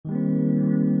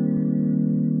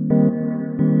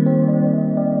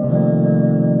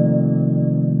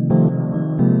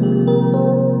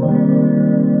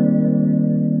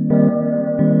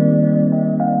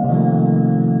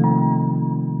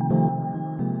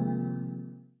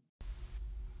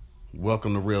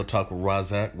Welcome to Real Talk with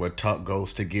Razak, where talk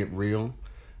goes to get real.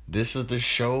 This is the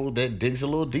show that digs a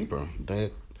little deeper,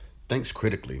 that thinks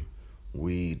critically.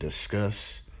 We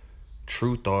discuss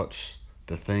true thoughts,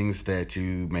 the things that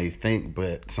you may think,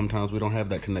 but sometimes we don't have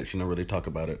that connection to really talk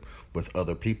about it with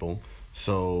other people.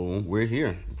 So we're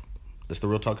here. It's the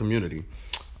Real Talk community.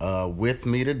 With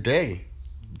me today,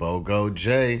 Bogo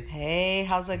J. Hey,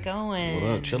 how's it going?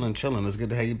 What up? Chilling. It's good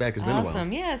to have you back. It's been a while.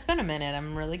 Awesome. Yeah, it's been a minute.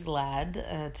 I'm really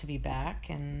glad to be back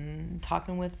and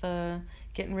talking with,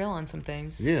 getting real on some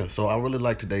things. Yeah, so I really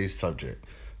like today's subject.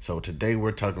 So today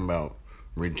we're talking about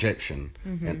rejection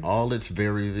and all its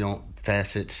various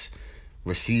facets,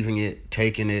 receiving it,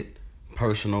 taking it,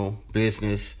 personal,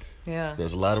 business. Yeah.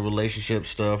 There's a lot of relationship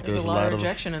stuff. There's a lot of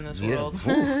rejection in this world.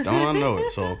 Don't I know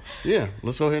it? So, yeah,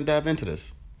 let's go ahead and dive into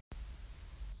this.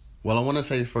 Well, I want to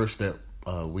say first that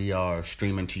we are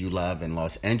streaming to you live in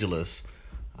Los Angeles.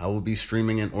 I will be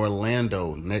streaming in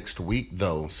Orlando next week,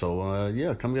 though. So,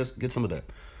 yeah, come get some of that.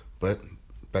 But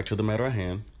back to the matter at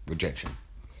hand, rejection.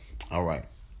 All right.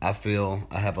 I feel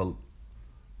I have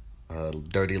a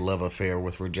dirty love affair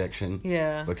with rejection.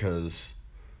 Yeah. Because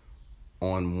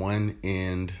on one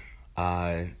end,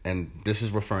 and this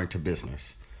is referring to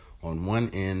business. On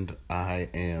one end, I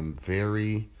am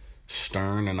very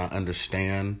stern and I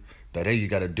understand that, hey, you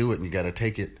got to do it and you got to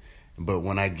take it. But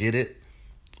when I get it,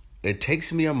 it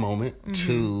takes me a moment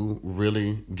to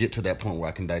really get to that point where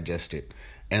I can digest it.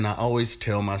 And I always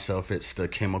tell myself it's the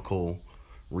chemical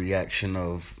reaction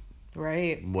of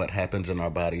right. what happens in our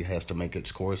body has to make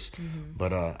its course.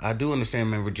 But I do understand,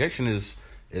 man, rejection is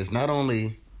not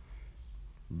only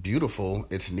beautiful,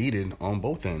 it's needed on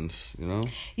both ends, you know?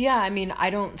 Yeah, I mean, I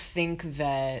don't think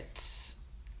that,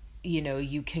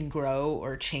 you can grow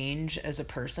or change as a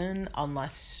person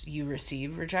unless you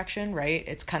receive rejection, right?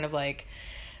 It's kind of like,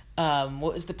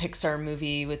 what was the Pixar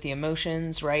movie with the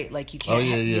emotions, right? Like you can't,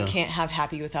 you can't have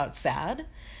happy without sad.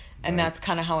 And that's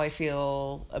kind of how I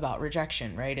feel about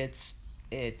rejection, right? It's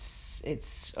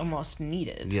almost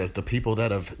needed. Yes, the people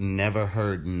that have never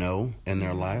heard no in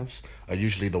their lives are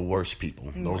usually the worst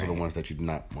people. Those are the ones that you do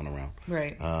not want around.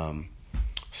 Right.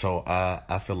 So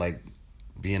I feel like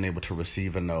being able to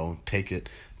receive a no, take it.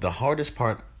 The hardest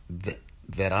part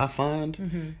that I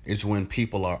find is when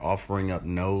people are offering up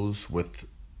no's with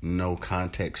no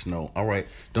context, no. All right,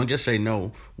 don't just say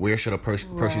no. Where should a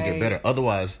person get better?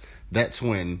 Otherwise, that's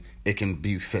when it can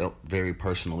be felt very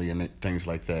personally and things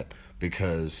like that,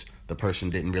 because the person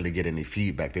didn't really get any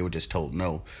feedback. They were just told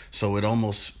no. So it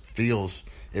almost feels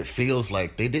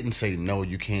like they didn't say no,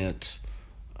 you can't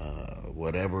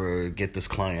get this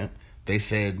client. They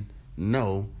said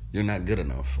no, you're not good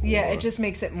enough. Yeah, it just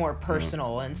makes it more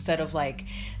personal instead of like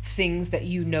things that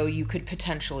you could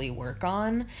potentially work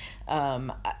on.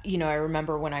 I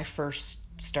remember when I first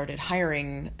started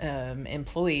hiring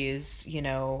employees,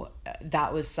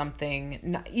 that was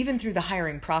something, even through the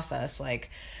hiring process, like,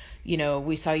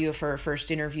 we saw you for a first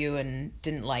interview and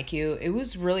didn't like you. It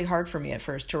was really hard for me at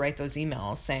first to write those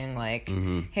emails saying like,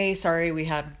 hey, sorry, we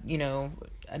had,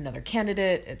 another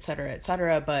candidate, et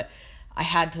cetera, but I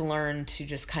had to learn to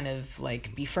just kind of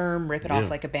like be firm, rip it off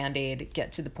like a Band-Aid,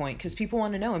 get to the point, because people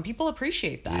want to know and people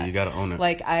appreciate that. Yeah, you got to own it.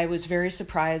 Like I was very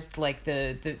surprised, like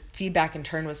the feedback in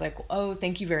turn was like, oh,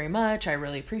 thank you very much. I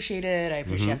really appreciate it. I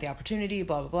appreciate the opportunity,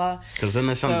 blah, blah, blah. Because then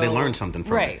there's something, they learn something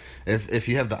from it. If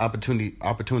you have the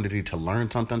opportunity to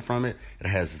learn something from it, it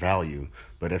has value.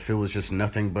 But if it was just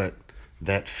nothing but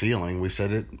that feeling, we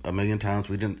said it a million times,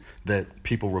 that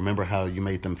people remember how you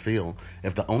made them feel.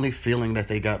 If the only feeling that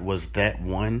they got was that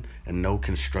one and no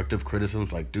constructive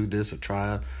criticisms like do this or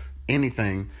try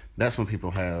anything, that's when people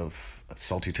have a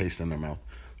salty taste in their mouth.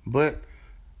 But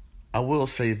I will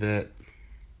say that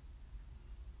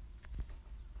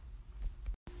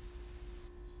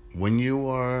when you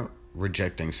are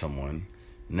rejecting someone,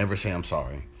 never say I'm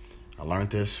sorry. I learned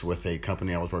this with a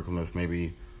company I was working with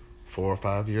maybe 4 or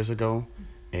 5 years ago,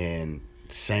 and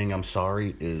saying I'm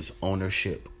sorry is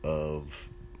ownership of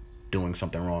doing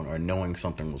something wrong or knowing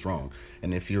something was wrong.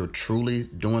 And if you're truly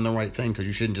doing the right thing, because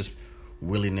you shouldn't just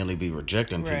willy-nilly be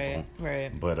rejecting people.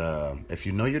 Right. But if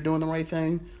you know you're doing the right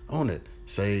thing, own it.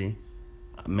 Say,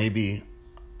 maybe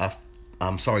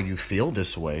I'm sorry you feel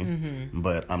this way,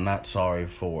 but I'm not sorry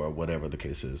for whatever the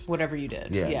case is. Whatever you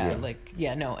did.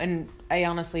 Yeah. No. And I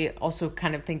honestly also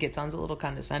kind of think it sounds a little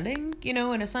condescending,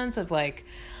 in a sense of like,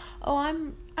 oh,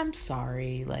 I'm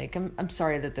sorry. Like, I'm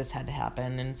sorry that this had to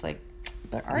happen. And it's like,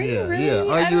 but are you really? Yeah.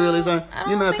 Are you really sorry?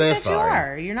 You're not that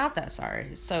sorry. You're not that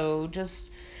sorry. So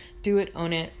just do it,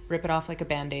 own it, rip it off like a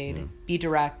Band-Aid, be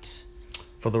direct.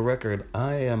 For the record,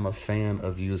 I am a fan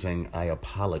of using I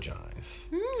apologize.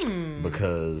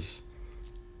 Because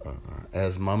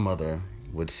as my mother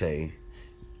would say,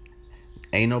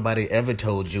 ain't nobody ever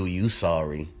told you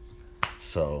sorry.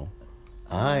 So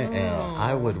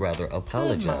I would rather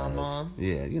apologize. Good mama.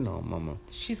 Yeah, mama.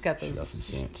 She's got those. She got some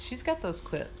sense. She's got those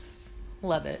quips.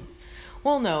 Love it.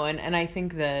 Well, no, and I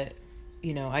think that,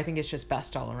 I think it's just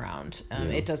best all around.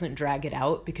 It doesn't drag it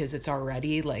out because it's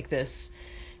already like this,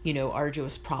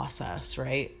 arduous process,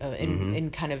 right? In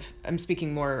kind of, I'm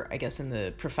speaking more, I guess, in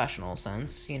the professional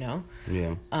sense, Yeah.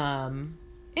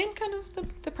 And kind of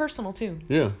the personal too.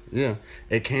 Yeah.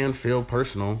 It can feel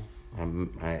personal,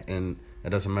 and it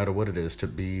doesn't matter what it is. To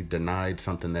be denied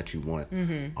something that you want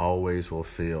always will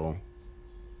feel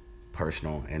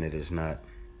personal, and it is not.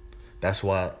 That's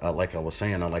why, like I was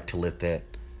saying, I like to let that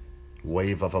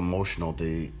wave of emotional,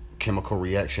 the chemical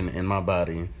reaction in my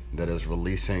body that is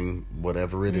releasing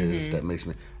whatever it is that makes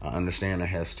me. I understand it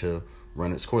has to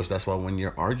run its course. That's why when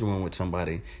you're arguing with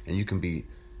somebody and you can be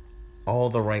all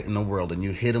the right in the world and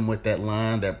you hit them with that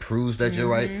line that proves that you're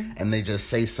right, and they just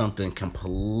say something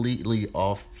completely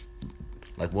off,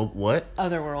 like what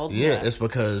otherworld. Yeah, it's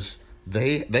because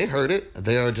they heard it.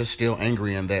 They are just still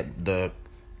angry, and that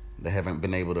they haven't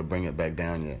been able to bring it back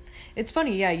down yet. It's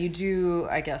funny, yeah, you do,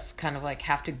 I guess, kind of like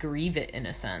have to grieve it in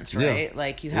a sense, right? Yeah.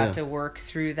 Like you have to work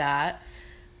through that,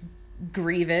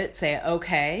 grieve it, say,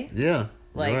 okay. Yeah.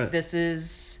 Like right. This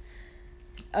is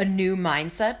a new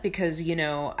mindset because,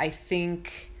 I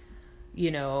think,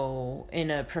 in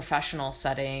a professional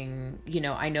setting,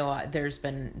 I know there's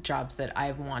been jobs that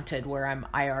I've wanted where I'm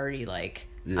already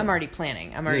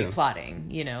planning, I'm already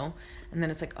plotting, and then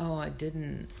it's like, oh, I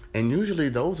didn't. And usually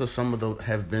those are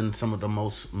have been some of the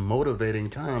most motivating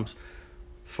times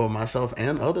for myself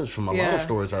and others from a lot of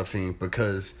stories I've seen,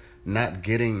 because not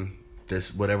getting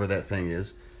this, whatever that thing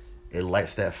is, it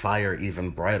lights that fire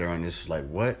even brighter, and it's like,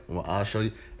 what? Well, I'll show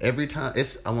you. Every time,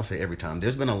 I won't say every time,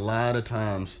 there's been a lot of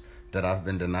times that I've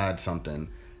been denied something,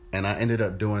 and I ended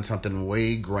up doing something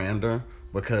way grander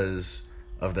because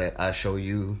of that I show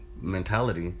you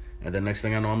mentality. And the next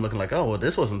thing I know, I'm looking like, oh, well,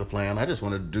 this wasn't the plan. I just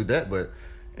wanted to do that, but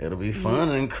it'll be fun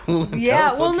and cool. And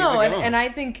yeah, well, no, and I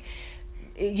think,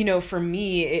 for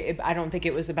me, I don't think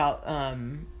it was about,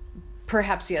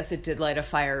 perhaps, yes, it did light a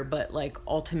fire, but, like,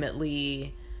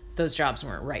 ultimately, those jobs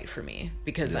weren't right for me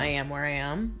because I am where I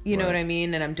am. You know what I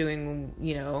mean? And I'm doing,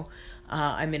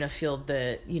 I'm in a field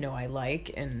that, I like.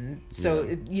 And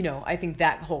so, I think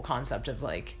that whole concept of,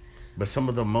 like... But some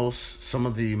of the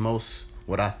most,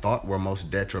 what I thought were most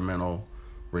detrimental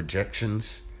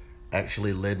rejections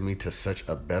actually led me to such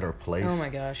a better place. Oh my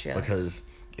gosh, yes. Because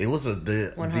it was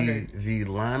the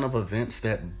line of events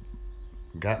that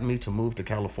got me to move to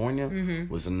California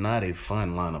was not a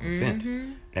fun line of events.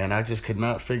 And I just could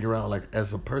not figure out, like,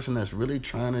 as a person that's really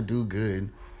trying to do good,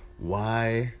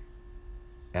 why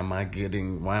am I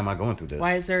going through this?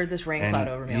 Why is there this rain cloud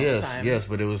over me all the time? Yes,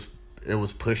 but it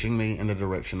was pushing me in the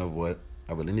direction of what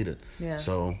I really needed. Yeah.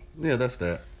 So, yeah, that's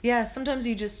that. Yeah, sometimes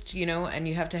you just, and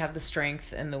you have to have the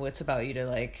strength and the wits about you to,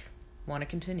 like, want to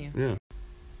continue. Yeah.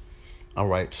 All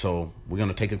right, so we're going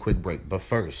to take a quick break. But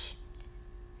first,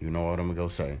 you know what I'm going to go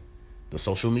say. The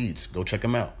social medias, go check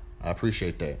them out. I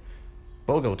appreciate that.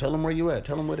 Bogo, tell them where you at.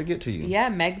 Tell them where to get to you. Yeah,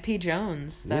 Meg P.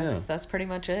 Jones. That's pretty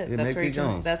much it. Yeah, that's Meg P.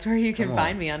 Jones. That's where you can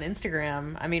find me on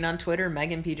Instagram. I mean, on Twitter,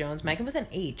 Megan P. Jones. Megan with an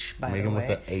H, by the way. Megan with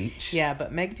an H. Yeah,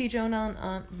 but Meg P. Jones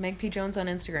on Meg P. Jones on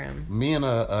Instagram. Me and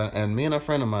a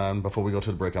friend of mine. Before we go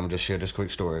to the break, I'm gonna just share this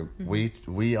quick story.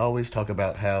 We always talk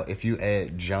about how if you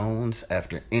add Jones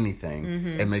after anything,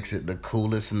 it makes it the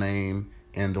coolest name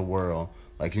in the world.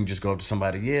 Like, you can just go up to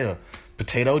somebody,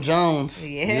 Potato Jones.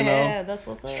 Yeah, that's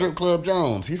what's up. Strip Club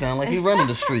Jones. He sounds like he running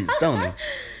the streets, don't he?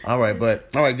 All right,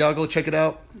 y'all go check it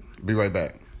out. Be right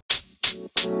back.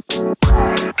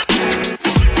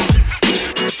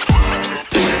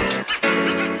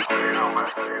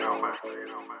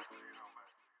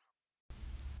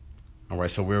 All right,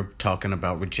 so we're talking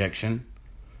about rejection.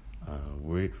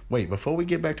 Before we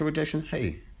get back to rejection,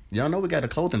 hey, y'all know we got a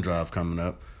clothing drive coming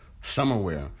up, summer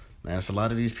wear. And it's a lot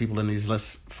of these people in these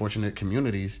less fortunate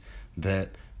communities that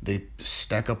they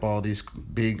stack up all these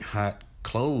big, hot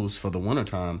clothes for the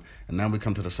wintertime. And now we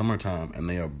come to the summertime and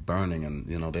they are burning and,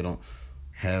 they don't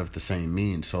have the same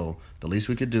means. So the least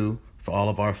we could do for all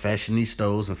of our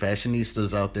fashionistas and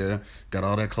fashionistas out there, got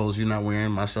all that clothes you're not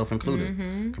wearing, myself included.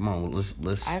 Come on,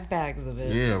 let's. I have bags of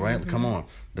it. Yeah, right. Come on.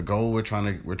 The goal we're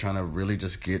trying to really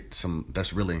just get some.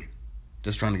 That's really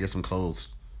just trying to get some clothes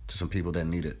to some people that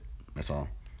need it. That's all.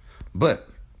 But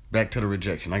back to the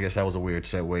rejection. I guess that was a weird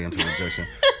segue into rejection.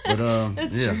 But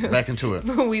true. Back into it.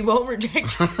 But we won't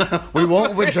reject. We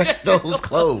won't reject those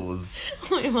clothes.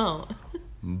 We won't.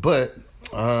 But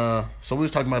So we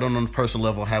was talking about it on the personal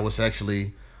level, how it's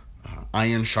actually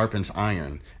iron sharpens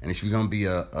iron, and if you're gonna be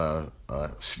a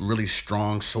really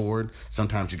strong sword,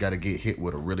 sometimes you got to get hit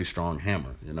with a really strong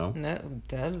hammer. You know.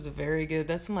 That is a very good.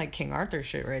 That's some like King Arthur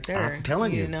shit right there. I'm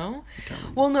telling you. You know.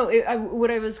 Well, no.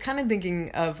 What I was kind of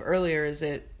thinking of earlier is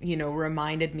it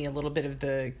reminded me a little bit of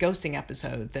the ghosting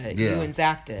episode that you and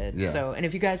Zach did. Yeah. So, and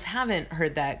if you guys haven't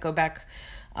heard that, go back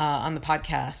on the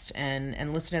podcast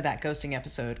and listen to that ghosting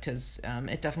episode, because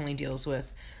it definitely deals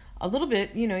with a little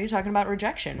bit, you're talking about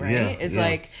rejection, right? Yeah, it's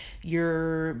like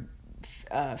you're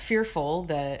fearful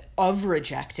of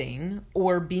rejecting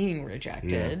or being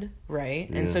rejected, right?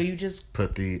 And so you just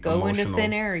put the go into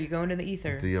thin air, you go into the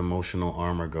ether. The emotional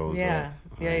armor goes up.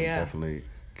 I'm definitely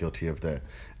guilty of that.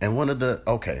 And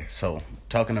so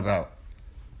talking about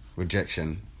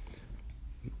rejection,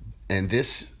 and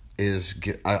this is,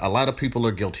 a lot of people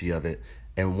are guilty of it.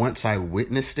 And once I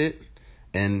witnessed it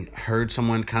and heard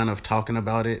someone kind of talking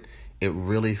about it, it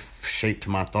really shaped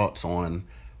my thoughts on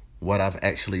what I've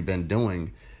actually been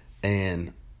doing.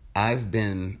 And I've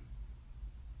been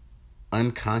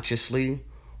unconsciously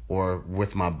or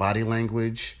with my body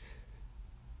language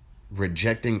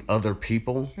rejecting other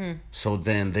people, so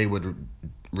then they would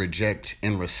reject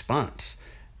in response,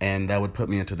 and that would put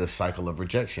me into this cycle of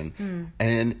rejection.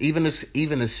 And even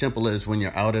as simple as when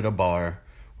you're out at a bar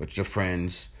with your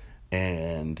friends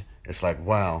and it's like,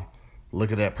 wow,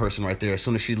 look at that person right there. As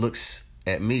soon as she looks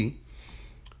at me,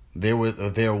 there was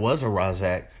a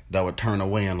Razak that would turn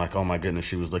away and like, oh my goodness,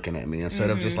 she was looking at me. Instead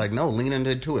of just like, no, lean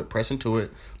into it, press into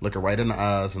it, look her right in the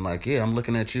eyes and like, yeah, I'm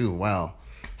looking at you. Wow.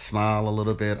 Smile a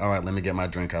little bit. All right, let me get my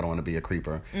drink. I don't want to be a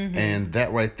creeper. And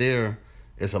that right there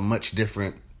is a much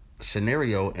different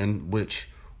scenario in which,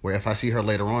 where if I see her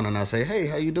later on and I say, hey,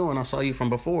 how you doing? I saw you from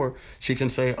before. She can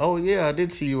say, oh yeah, I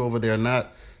did see you over there.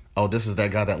 Not, oh, this is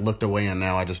that guy that looked away and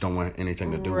now I just don't want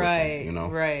anything to do with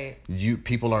him. Right.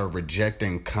 People are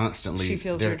rejecting constantly. She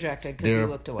feels rejected because you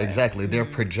looked away. Exactly. They're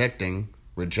projecting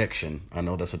rejection. I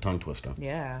know that's a tongue twister.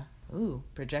 Yeah. Ooh,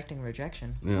 projecting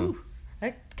rejection. Yeah. Ooh.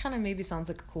 That kind of maybe sounds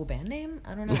like a cool band name.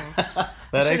 I don't know. That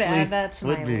I should actually add that to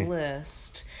my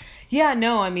list. Yeah,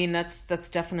 no, I mean that's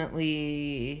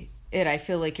definitely it. I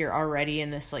feel like you're already in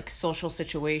this like social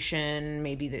situation,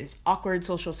 maybe this awkward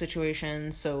social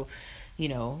situation. So,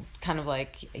 kind of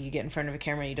like you get in front of a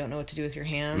camera, you don't know what to do with your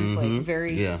hands. Like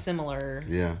very similar,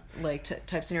 like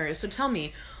type scenario. So tell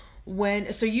me,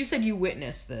 so you said you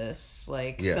witnessed this,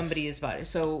 like somebody is about it.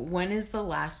 So when is the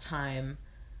last time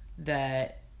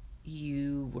that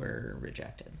you were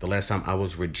rejected? The last time I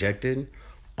was rejected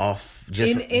off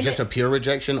just a pure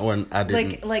rejection, or I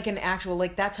didn't like an actual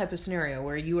like that type of scenario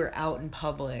where you were out in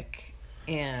public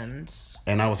and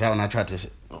I was out and I tried to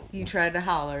tried to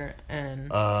holler and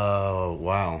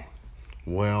wow,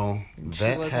 well,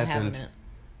 that wasn't having it.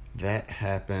 That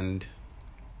happened.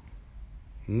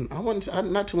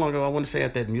 Not too long ago. I want to say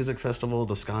at that music festival,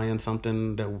 the Sky and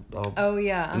something that.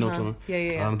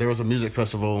 Yeah. There was a music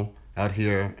festival out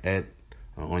here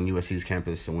on USC's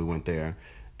campus, and we went there,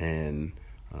 and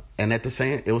at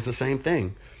it was the same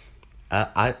thing.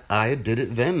 I did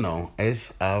it then though,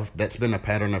 that's been a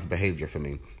pattern of behavior for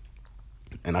me,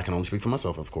 and I can only speak for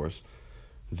myself, of course,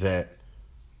 that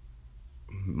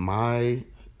my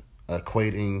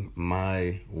equating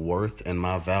my worth and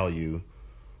my value,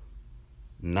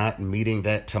 not meeting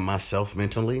that to myself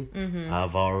mentally,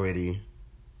 I've already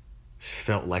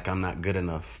felt like I'm not good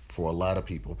enough for a lot of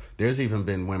people. There's even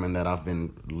been women that I've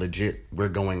been legit, we're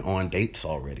going on dates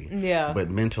already. Yeah. But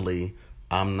mentally,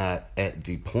 I'm not at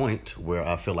the point where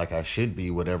I feel like I should be,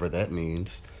 whatever that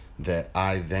means, that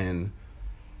I then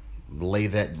lay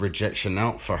that rejection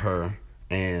out for her.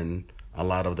 And a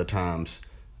lot of the times,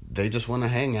 they just want to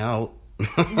hang out.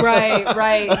 Right.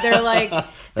 They're like,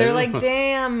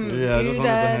 damn, dude, I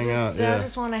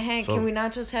just want to hang. So, can we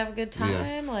not just have a good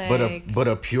time? Yeah. Like, but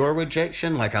a pure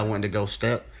rejection, like I went to go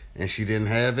step and she didn't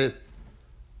have it.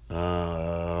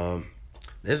 That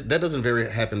doesn't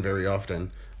happen very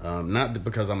often. Not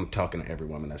because I'm talking to every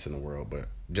woman that's in the world, but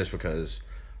just because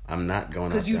I'm not going.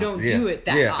 Because you don't do it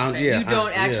that often. You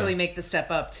don't actually make the step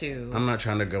up to. I'm not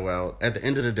trying to go out. At the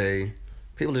end of the day,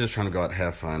 people are just trying to go out and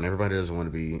have fun. Everybody doesn't want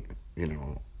to be.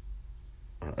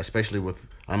 Especially with,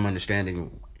 I'm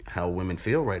understanding how women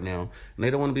feel right now, and they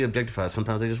don't want to be objectified.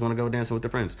 Sometimes they just want to go dancing with their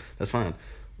friends. That's fine.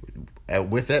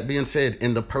 With that being said,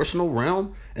 in the personal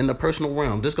realm,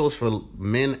 this goes for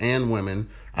men and women.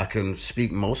 I can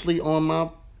speak mostly on my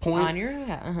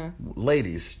point.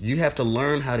 Ladies, you have to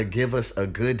learn how to give us a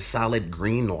good, solid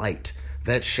green light.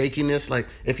 That shakiness, like,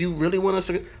 if you really want us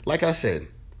to, like I said,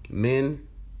 men,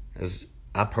 as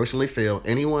I personally feel,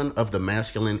 anyone of the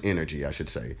masculine energy, I should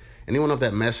say, anyone of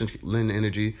that masculine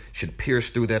energy should pierce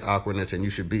through that awkwardness, and you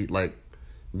should be like,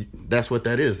 that's what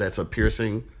that is. That's a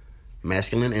piercing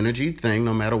masculine energy thing,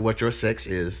 no matter what your sex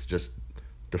is, just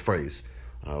the phrase.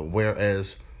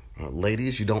 Whereas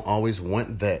ladies, you don't always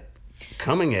want that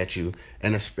coming at you,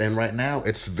 and right now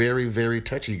it's very, very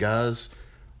touchy. Guys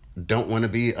don't want to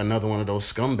be another one of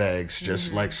those scumbags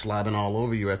just like slobbing all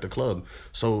over you at the club.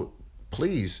 So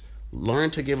please learn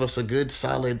to give us a good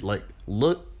solid like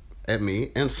look at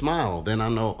me and smile. Then I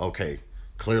know, okay,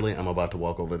 clearly I'm about to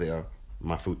walk over there.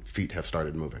 My feet have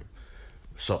started moving.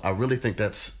 So I really think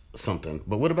that's something.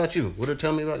 But what about you?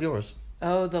 Tell me about yours.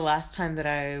 Oh, the last time that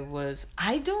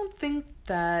I don't think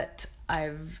that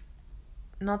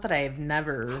not that I've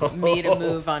never made a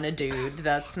move on a dude.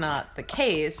 That's not the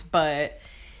case, but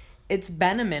it's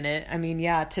been a minute. I mean,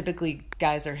 yeah, typically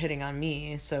guys are hitting on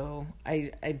me, so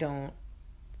I don't.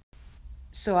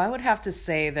 So I would have to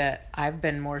say that I've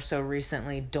been more so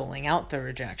recently doling out the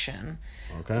rejection.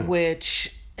 Okay.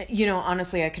 Which, you know,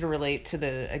 honestly, I could relate to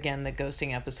the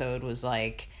ghosting episode was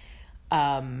like,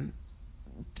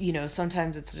 you know,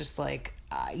 sometimes it's just like,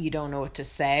 you don't know what to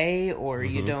say, or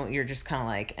you're just kind of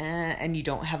like, and you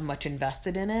don't have much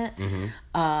invested in it.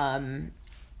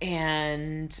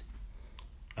 And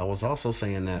I was also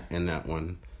saying that in that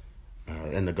one,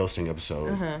 in the ghosting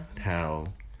episode,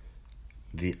 how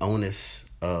the onus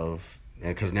of,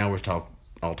 and because now we're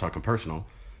all talking personal,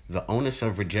 the onus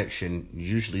of rejection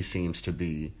usually seems to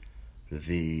be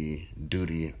the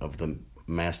duty of the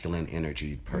masculine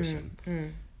energy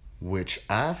person. Which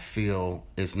I feel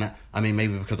is not, I mean,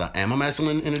 maybe because I am a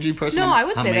masculine energy person. No, I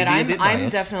would say that I'm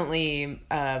definitely,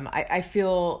 I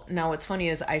feel, now what's funny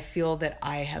is I feel that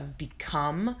I have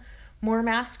become more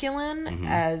masculine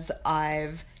as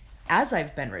I've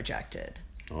been rejected.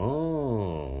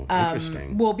 Oh,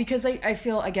 interesting. Well, because I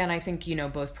feel, again, I think, you know,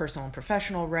 both personal and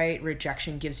professional, right?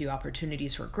 Rejection gives you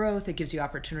opportunities for growth. It gives you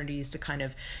opportunities to kind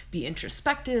of be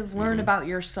introspective, learn about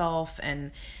yourself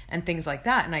and things like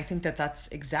that. And I think that that's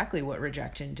exactly what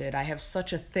rejection did. I have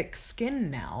such a thick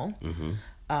skin now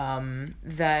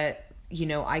that, you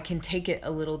know, I can take it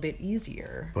a little bit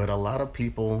easier. But a lot of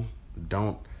people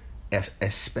don't,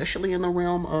 especially in the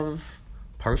realm of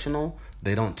personal,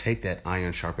 they don't take that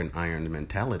iron sharpen iron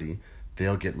mentality.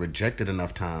 They'll get rejected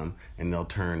enough time and they'll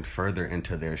turn further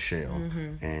into their shell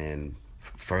and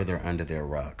further under their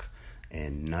rock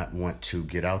and not want to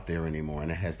get out there anymore.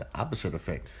 And it has the opposite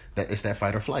effect. That it's that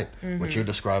fight or flight. What you're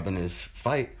describing is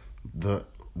fight.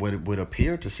 What it would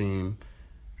appear to seem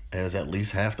as at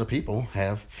least half the people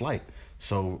have flight.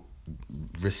 So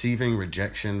receiving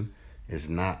rejection is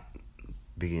not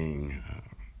being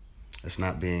it's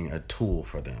not being a tool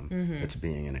for them. It's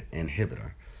being an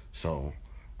inhibitor. So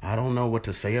I don't know what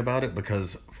to say about it,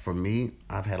 because for me,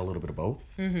 I've had a little bit of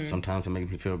both. Sometimes it makes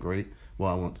me feel great.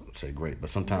 Well, I won't say great, but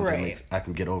sometimes I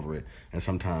can get over it. And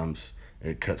sometimes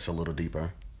it cuts a little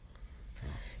deeper.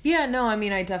 Yeah, no, I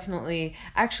mean, I definitely...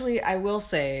 Actually, I will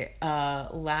say,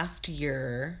 last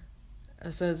year...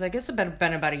 So it's, I guess,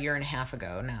 been about a year and a half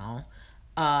ago now.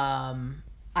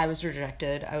 I was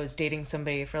rejected. I was dating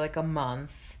somebody for like a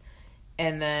month.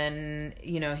 And then,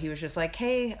 you know, he was just like,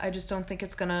 hey, I just don't think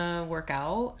it's gonna work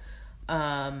out.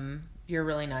 You're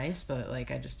really nice, but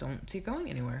like, I just don't see it going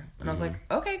anywhere. And I was like,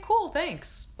 okay, cool,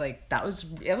 thanks. Like,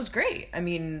 it was great. I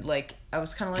mean, like, I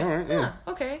was kind of like,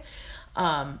 okay.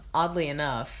 Oddly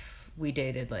enough, we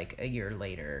dated like a year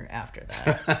later after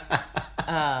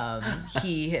that.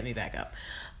 He hit me back up.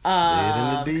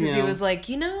 Because he was like,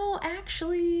 you know,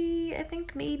 actually, I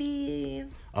think maybe.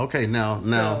 Okay, now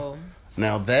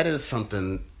that is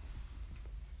something,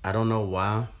 I don't know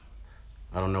why.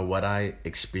 I don't know what I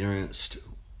experienced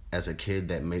as a kid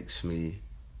that makes me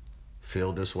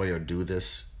feel this way or do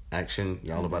this action.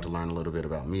 Y'all about to learn a little bit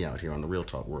about me out here on the Real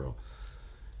Talk World.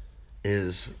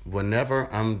 Is whenever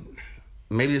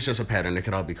maybe it's just a pattern, it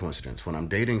could all be coincidence. When I'm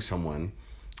dating someone,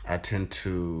 I tend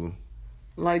to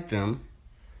like them.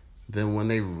 Then when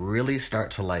they really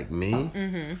start to like me,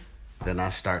 then I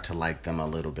start to like them a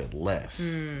little bit less.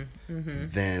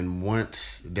 Then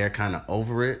once they're kind of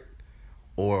over it,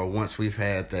 or once we've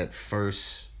had that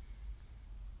first,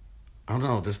 I don't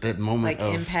know, that moment like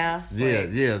of impasse.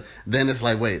 Yeah. Then it's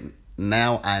like, wait,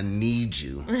 now I need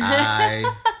you.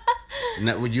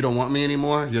 You don't want me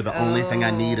anymore? You're the only thing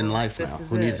I need in life now.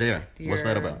 Who needs air? What's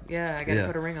that about? Yeah, I gotta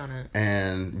put a ring on it.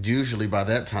 And usually by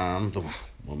that time, the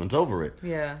woman's over it.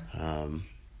 Yeah.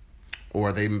 Or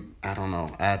I don't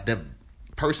know.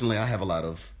 Personally, I have a lot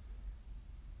of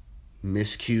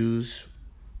miscues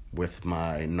with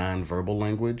my nonverbal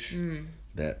language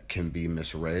that can be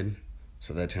misread.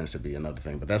 So that tends to be another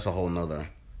thing. But that's a whole nother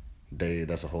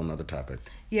that's a whole nother topic.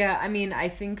 Yeah, I mean, I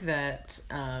think that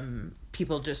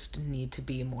people just need to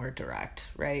be more direct,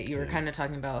 right? You were kind of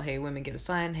talking about, hey, women give a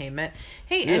sign, hey, men,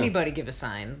 hey, anybody give a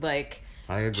sign. Like,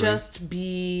 I agree. Just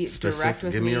be direct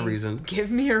with me. Give me a reason.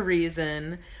 Give me a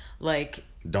reason. Like,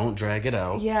 don't drag it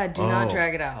out. Yeah, do not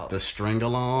drag it out. The string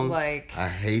along. Like, I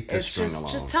hate the string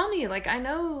along. Just tell me. Like, I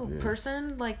know,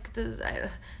 person. Like,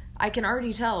 I can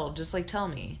already tell. Just like, tell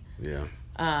me. Yeah.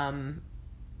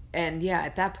 And yeah,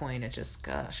 at that point, it just,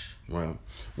 gosh. Well,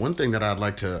 one thing that I'd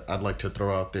like to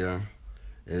throw out there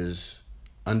is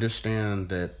understand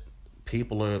that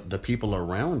the people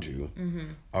around you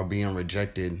are being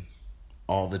rejected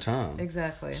all the time.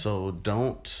 Exactly. So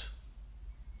don't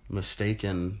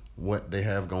mistaken what they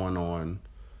have going on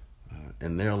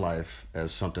in their life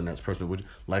as something that's personal.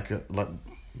 Like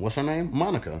what's her name?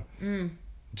 Monica.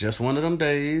 Just one of them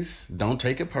days. Don't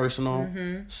take it personal.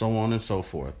 So on and so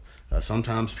forth.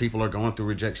 Sometimes people are going through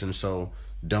rejection, so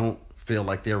don't feel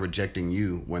like they're rejecting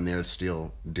you when they're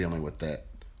still dealing with that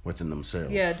within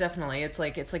themselves. Yeah, definitely. It's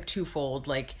like twofold.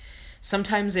 Like,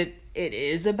 sometimes it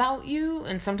is about you,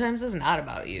 and sometimes it's not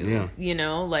about you. Yeah. You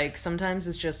know, like, sometimes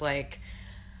it's just like,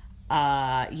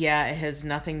 it has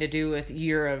nothing to do with,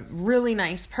 you're a really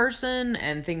nice person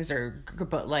and things are,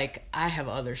 but like, I have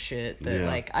other shit that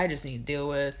like I just need to deal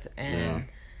with, and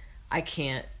I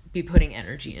can't be putting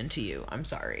energy into you. I'm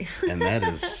sorry. And that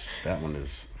one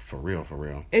is for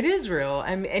real. It is real.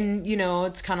 And you know,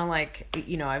 it's kind of like,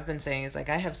 you know, I've been saying, it's like,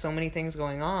 I have so many things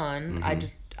going on.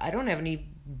 I don't have any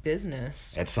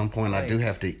business. At some point, I do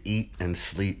have to eat and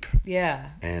sleep. Yeah.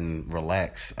 And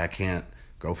relax. I can't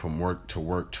go from work to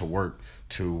work to work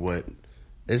to what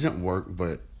isn't work,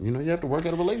 but you know, you have to work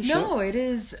at a relationship. No, it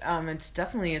is.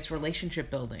 It's relationship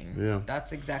building. Yeah.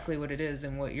 That's exactly what it is,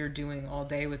 and what you're doing all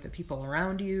day with the people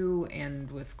around you and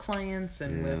with clients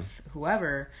and with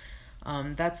whoever.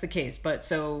 That's the case. But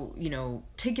so, you know,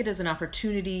 take it as an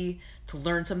opportunity to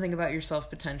learn something about yourself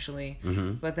potentially,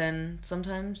 but then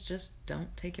sometimes just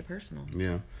don't take it personal.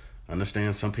 Yeah.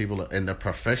 Understand, some people in the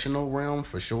professional realm,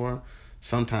 for sure,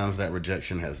 sometimes that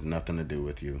rejection has nothing to do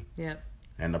with you. Yep.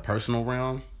 And the personal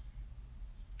realm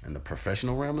and the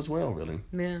professional realm as well, really.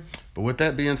 Yeah. But with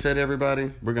that being said,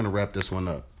 everybody, we're going to wrap this one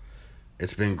up.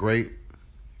 It's been great.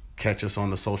 Catch us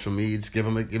on the social medias. Give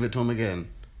it to them again.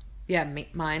 Yeah,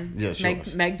 mine. Yeah, sure.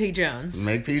 Meg P. Jones.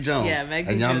 Meg P. Jones. Yeah, Meg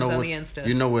P. Jones on the Insta.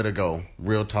 You know where to go.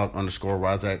 Real Talk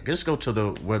 _Razak. Just go to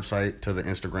the website, to the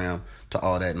Instagram, to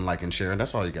all that, and like and share. And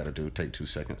that's all you got to do. Take 2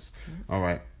 seconds. All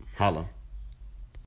right. Holla.